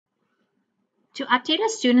To update a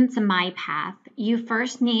student's MyPath, you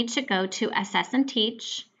first need to go to Assess and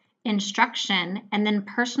Teach, Instruction, and then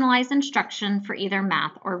Personalize Instruction for either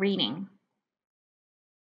math or reading.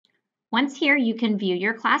 Once here, you can view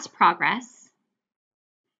your class progress,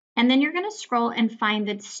 and then you're going to scroll and find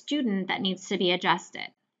the student that needs to be adjusted.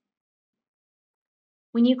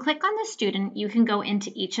 When you click on the student, you can go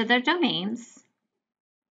into each of their domains.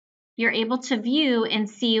 You're able to view and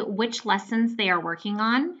see which lessons they are working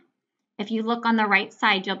on. If you look on the right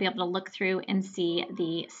side, you'll be able to look through and see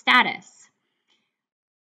the status.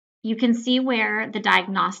 You can see where the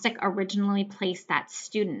diagnostic originally placed that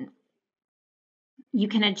student. You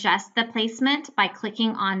can adjust the placement by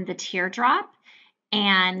clicking on the teardrop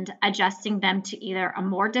and adjusting them to either a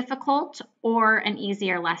more difficult or an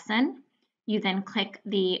easier lesson. You then click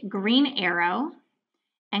the green arrow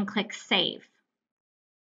and click Save.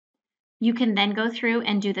 You can then go through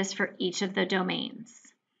and do this for each of the domains.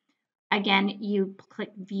 Again, you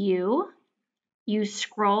click View. You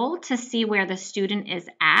scroll to see where the student is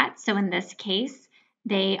at. So in this case,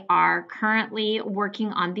 they are currently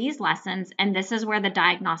working on these lessons, and this is where the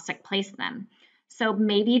diagnostic placed them. So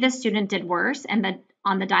maybe the student did worse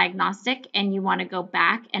on the diagnostic, and you want to go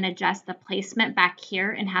back and adjust the placement back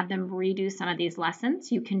here and have them redo some of these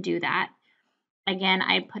lessons. You can do that. Again,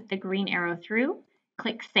 I put the green arrow through,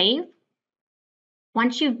 click Save.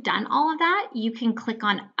 Once you've done all of that, you can click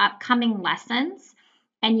on Upcoming Lessons,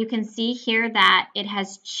 and you can see here that it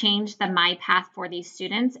has changed the MyPath for these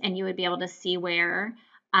students, and you would be able to see where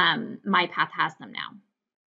MyPath has them now.